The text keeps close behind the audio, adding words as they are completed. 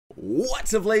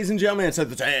What's up, ladies and gentlemen? It's the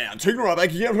Antignarot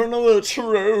back again for another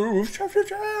Trove.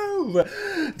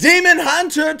 Demon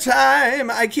Hunter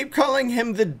time! I keep calling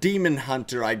him the Demon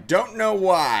Hunter. I don't know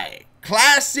why.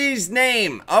 Classy's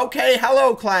name. Okay,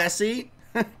 hello, Classy.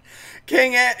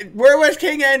 Where was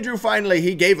King Andrew finally?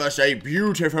 He gave us a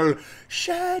beautiful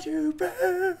shadow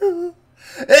bow.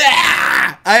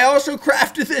 I also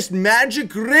crafted this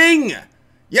magic ring.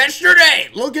 Yesterday,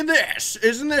 look at this.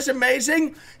 Isn't this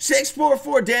amazing?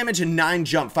 644 damage and 9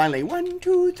 jump. Finally, 1,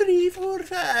 2, 3, 4,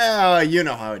 5. You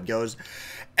know how it goes.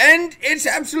 And it's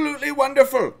absolutely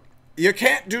wonderful. You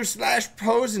can't do slash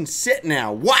pose and sit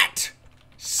now. What?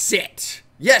 Sit.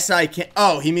 Yes, I can.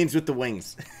 Oh, he means with the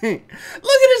wings. Look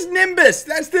at his Nimbus.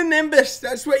 That's the Nimbus.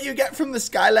 That's what you get from the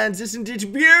Skylands. Isn't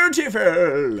it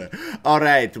beautiful? All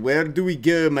right, where do we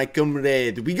go, my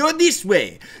comrade? We go this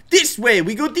way. This way.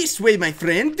 We go this way, my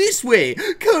friend. This way.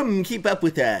 Come, keep up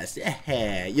with us.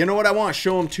 You know what I want to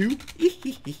show him too?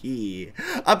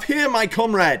 Up here, my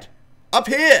comrade. Up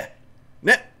here.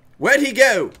 Where'd he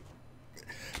go?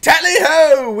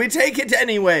 Tally-ho! We take it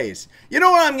anyways. You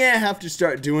know what I'm gonna have to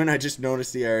start doing? I just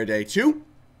noticed the other day too.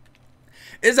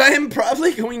 Is I am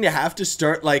probably going to have to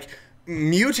start like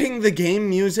muting the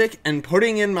game music and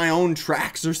putting in my own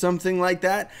tracks or something like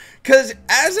that. Cause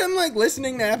as I'm like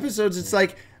listening to episodes, it's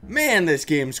like, man, this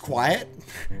game's quiet.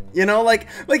 You know, like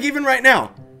even right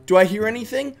now. Do I hear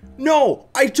anything? No,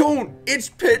 I don't. It's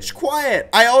pitch quiet.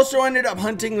 I also ended up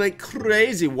hunting like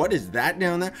crazy. What is that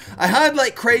down there? I had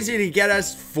like crazy to get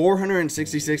us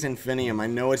 466 infinium. I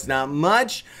know it's not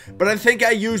much, but I think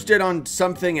I used it on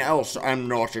something else. I'm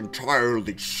not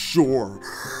entirely sure.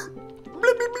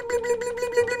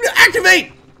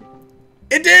 Activate!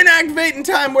 It didn't activate in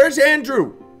time. Where's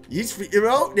Andrew? He's,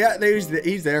 oh, yeah,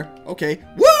 he's there. Okay.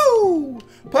 Woo!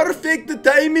 Perfect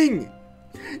timing.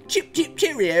 Chip chip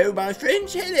cheerio, my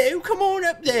friends. Hello, come on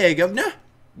up there, governor.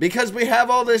 Because we have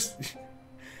all this.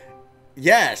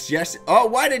 Yes. Oh,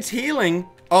 what? It's healing.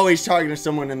 Oh, he's talking to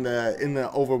someone in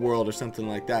the overworld or something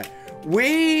like that.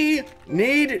 We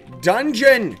need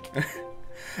dungeon.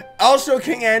 Also,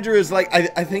 King Andrew is like,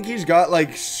 I think he's got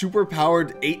like super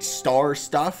powered 8-star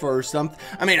stuff or something.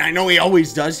 I mean, I know he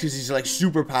always does because he's like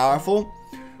super powerful,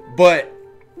 but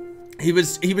he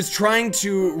was trying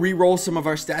to re-roll some of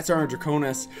our stats on our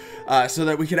Draconis so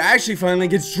that we could actually finally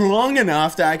get strong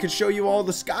enough that I could show you all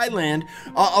the Skyland.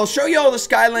 I'll show you all the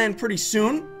Skyland pretty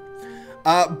soon.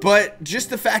 But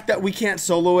just the fact that we can't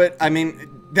solo it, I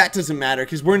mean, that doesn't matter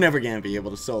because we're never going to be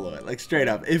able to solo it. Like, straight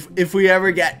up. If we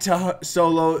ever get to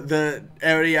solo the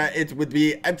area, it would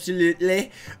be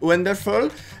absolutely wonderful.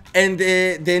 And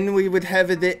then we would have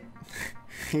it.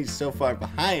 He's so far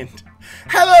behind.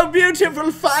 Hello,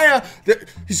 beautiful fire!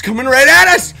 He's coming right at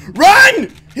us!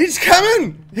 Run! He's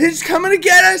coming! He's coming to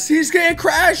get us! He's gonna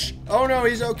crash! Oh no,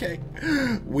 he's okay.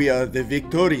 We are the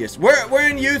victorious. We're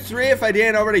in U3, if I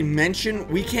didn't already mention.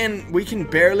 We can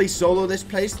barely solo this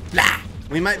place. Blah!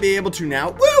 We might be able to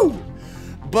now. Woo!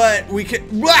 But we can.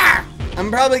 Blah! I'm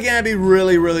probably gonna be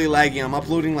really laggy. I'm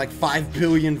uploading like 5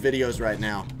 billion videos right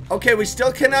now. Okay, we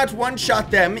still cannot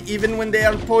one-shot them, even when they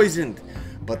are poisoned.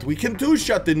 But we can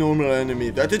two-shot the normal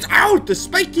enemy. That is out! The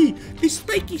spiky! The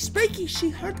spiky! She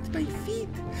hurt my feet.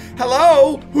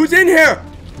 Hello? Who's in here?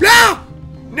 No!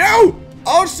 No!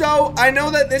 Also, I know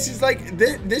that this is like,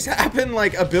 this happened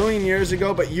like a billion years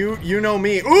ago, but you know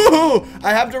me. Ooh!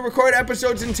 I have to record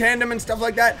episodes in tandem and stuff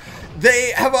like that.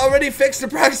 They have already fixed the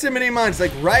proximity mines,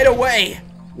 like right away.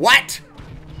 What?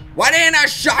 Why didn't our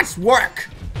shots work?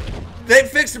 They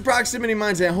fixed the proximity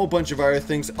mines and a whole bunch of other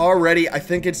things already. I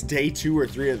think it's day 2 or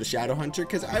 3 of the Shadow Hunter,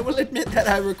 because I will admit that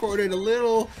I recorded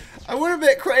I went a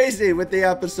bit crazy with the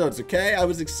episodes, okay? I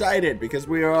was excited because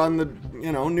we are on the,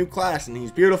 you know, new class and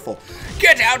he's beautiful.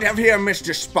 Get out of here,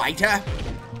 Mr. Spider.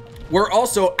 We're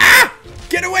also,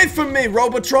 get away from me,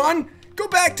 Robotron. Go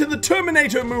back to the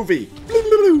Terminator movie.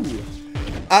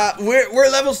 We're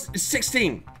level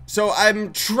 16, so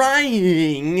I'm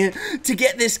trying to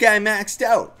get this guy maxed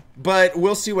out. But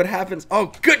we'll see what happens.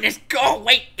 Oh, goodness, go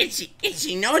away.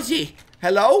 Itchy, nosy.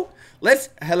 Hello?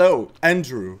 Hello,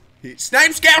 Andrew.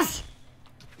 Snipe scouts!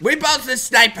 Whip out the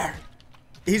sniper.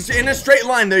 He's in a straight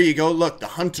line. There you go. Look, the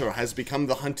hunter has become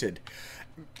the hunted.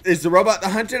 Is the robot the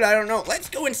hunted? I don't know. Let's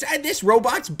go inside this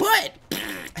robot's butt.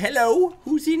 Hello?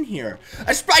 Who's in here?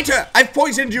 A spider! I've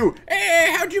poisoned you!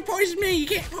 Hey, how'd you poison me? You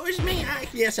can't poison me.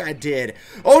 Yes, I did.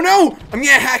 Oh no! I'm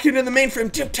gonna hack into the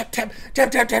mainframe. Tap.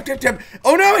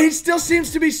 Oh no, he still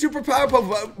seems to be super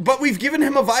powerful, but we've given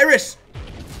him a virus.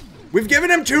 We've given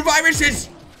him 2 viruses.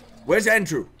 Where's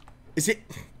Andrew? Is it?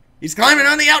 He's climbing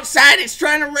on the outside. He's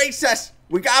trying to race us.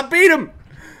 We gotta beat him.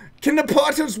 Can the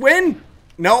portals win?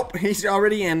 Nope, he's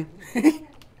already in.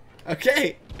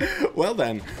 Okay. Well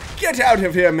then. Get out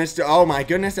of here, Mr. Oh my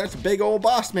goodness, that's a big old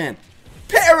boss man.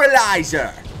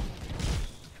 Paralyzer!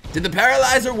 Did the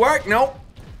paralyzer work? Nope.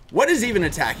 What is even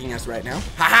attacking us right now?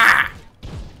 Haha!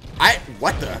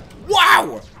 What the?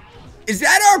 Wow! Is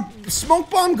that our smoke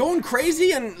bomb going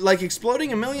crazy and like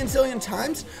exploding a million zillion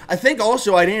times? I think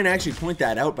also, I didn't actually point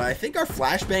that out, but I think our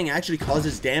flashbang actually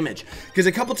causes damage. Because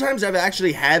a couple times I've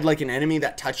actually had like an enemy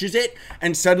that touches it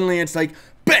and suddenly it's like,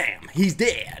 bam, he's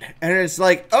dead. And it's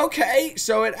like, okay,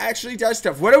 so it actually does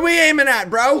stuff. What are we aiming at,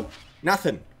 bro?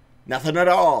 Nothing. Nothing at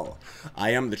all. I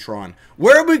am the Tron.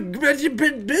 Where are we?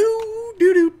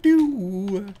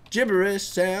 Do gibberish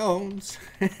sounds.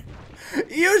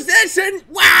 Use this and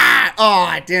wah!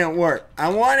 Oh, it didn't work. I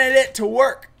wanted it to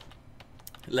work.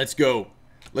 Let's go.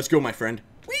 Let's go, my friend.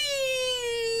 Whee!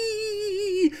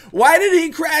 Why did he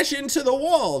crash into the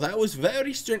wall? That was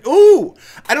very strange. Ooh!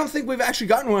 I don't think we've actually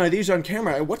gotten one of these on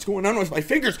camera. What's going on with my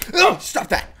fingers? Oh, stop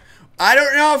that. I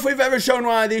don't know if we've ever shown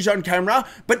one of these on camera,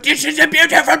 but this is a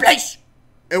beautiful place.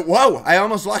 Whoa, I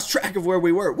almost lost track of where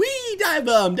we were. Wee, dive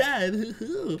bomb, dive.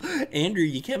 Andrew,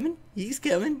 you coming? He's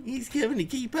coming. He's coming to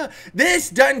keep up. This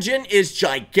dungeon is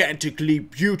gigantically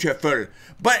beautiful.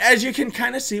 But as you can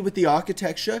kind of see with the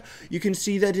architecture, you can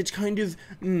see that it's kind of,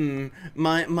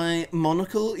 my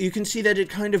monocle, you can see that it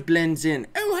kind of blends in.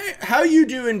 Oh, hey, how you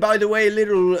doing, by the way,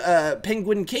 little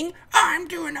penguin king? Oh, I'm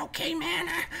doing okay, man.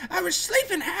 I was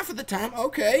sleeping half of the time.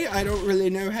 Okay, I don't really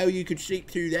know how you could sleep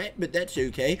through that, but that's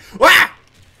okay. Wah!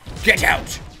 Get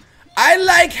out! I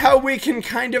like how we can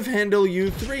kind of handle you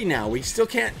three now. We still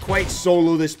can't quite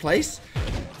solo this place.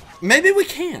 Maybe we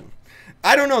can.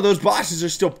 I don't know. Those bosses are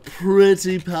still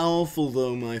pretty powerful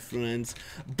though, my friends.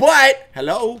 But,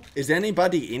 hello? Is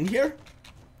anybody in here?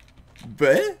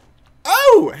 But,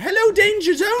 oh, hello,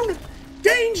 Danger Zone.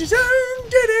 Danger Zone,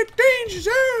 did it, Danger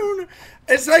Zone.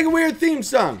 It's like a weird theme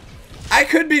song. I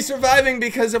could be surviving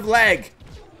because of lag.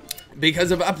 Because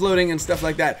of uploading and stuff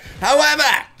like that. However,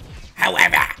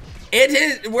 it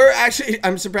is,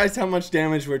 I'm surprised how much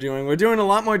damage we're doing. We're doing a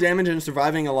lot more damage and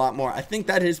surviving a lot more. I think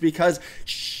that is because,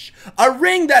 a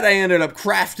ring that I ended up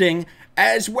crafting,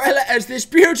 as well as this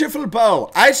beautiful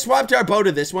bow. I swapped our bow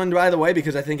to this one, by the way,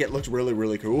 because I think it looks really,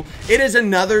 really cool. It is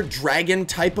another dragon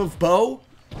type of bow.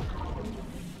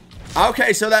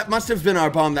 Okay, so that must have been our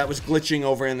bomb that was glitching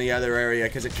over in the other area,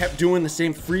 because it kept doing the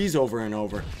same freeze over and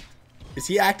over. Is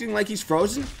he acting like he's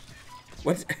frozen?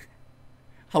 What?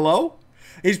 Hello?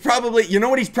 He's probably, you know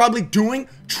what he's probably doing?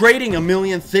 Trading a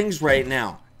million things right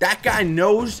now. That guy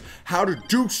knows how to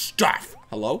do stuff.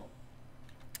 Hello?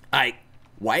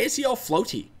 Why is he all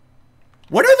floaty?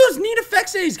 What are those neat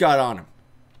effects that he's got on him?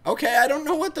 Okay, I don't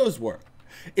know what those were.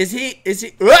 Is he,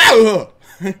 I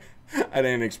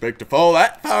didn't expect to fall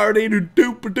that far.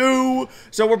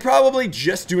 So we're probably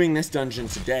just doing this dungeon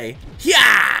today.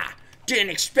 Yeah! Didn't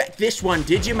expect this one,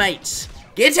 did you, mates?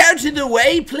 Get out of the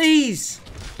way, please.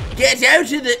 Get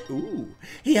out of the... Ooh,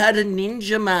 he had a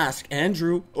ninja mask,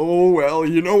 Andrew. Oh, well,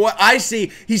 you know what? I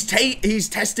see. He's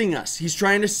testing us. He's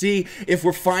trying to see if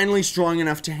we're finally strong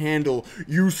enough to handle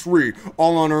you three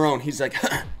all on our own. He's like,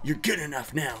 huh, you're good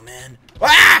enough now, man.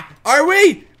 Ah! Are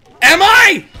we? Am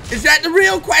I? Is that the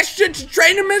real question? To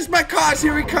train him is my cause.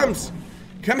 Here he comes.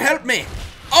 Come help me.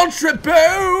 Ultra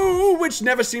bow, which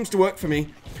never seems to work for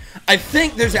me. I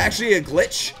think there's actually a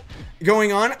glitch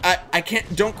going on. I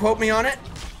can't, don't quote me on it,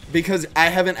 because I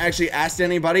haven't actually asked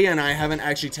anybody and I haven't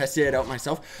actually tested it out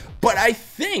myself. But I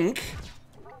think,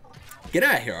 get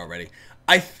out of here already.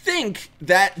 I think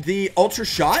that the ultra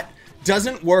shot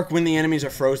doesn't work when the enemies are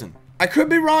frozen. I could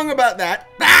be wrong about that.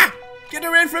 Ah! Get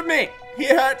away from me. He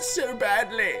hurts so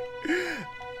badly.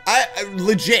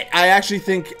 Legit, I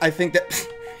think that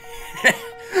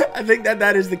I think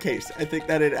that is the case. I think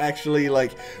that it actually,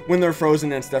 like, when they're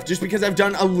frozen and stuff, just because I've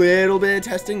done a little bit of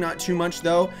testing, not too much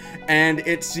though, and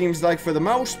it seems like for the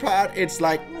most part, it's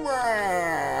like,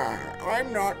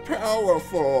 I'm not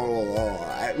powerful,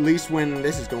 at least when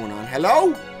this is going on.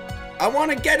 Hello? I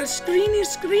want to get a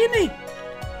screeny.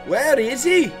 Where is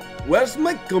he? Where's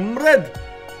my comrade?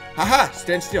 Haha,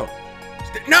 stand still.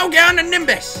 No, get on the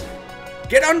Nimbus.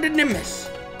 Get on the Nimbus.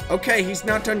 Okay, he's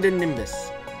not on the Nimbus.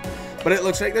 But it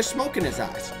looks like there's smoke in his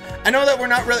eyes. I know that we're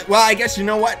not really... Well, I guess you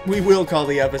know what? We will call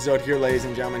the episode here, ladies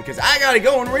and gentlemen, because I gotta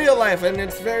go in real life, and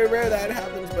it's very rare that it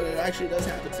happens, but it actually does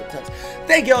happen sometimes.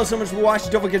 Thank you all so much for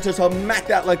watching. Don't forget to smack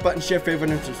that like button, share, favorite,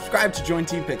 and subscribe to join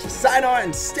Team Pixel. Sign on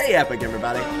and stay epic,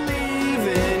 everybody. Believe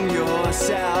in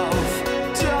yourself.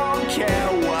 Don't care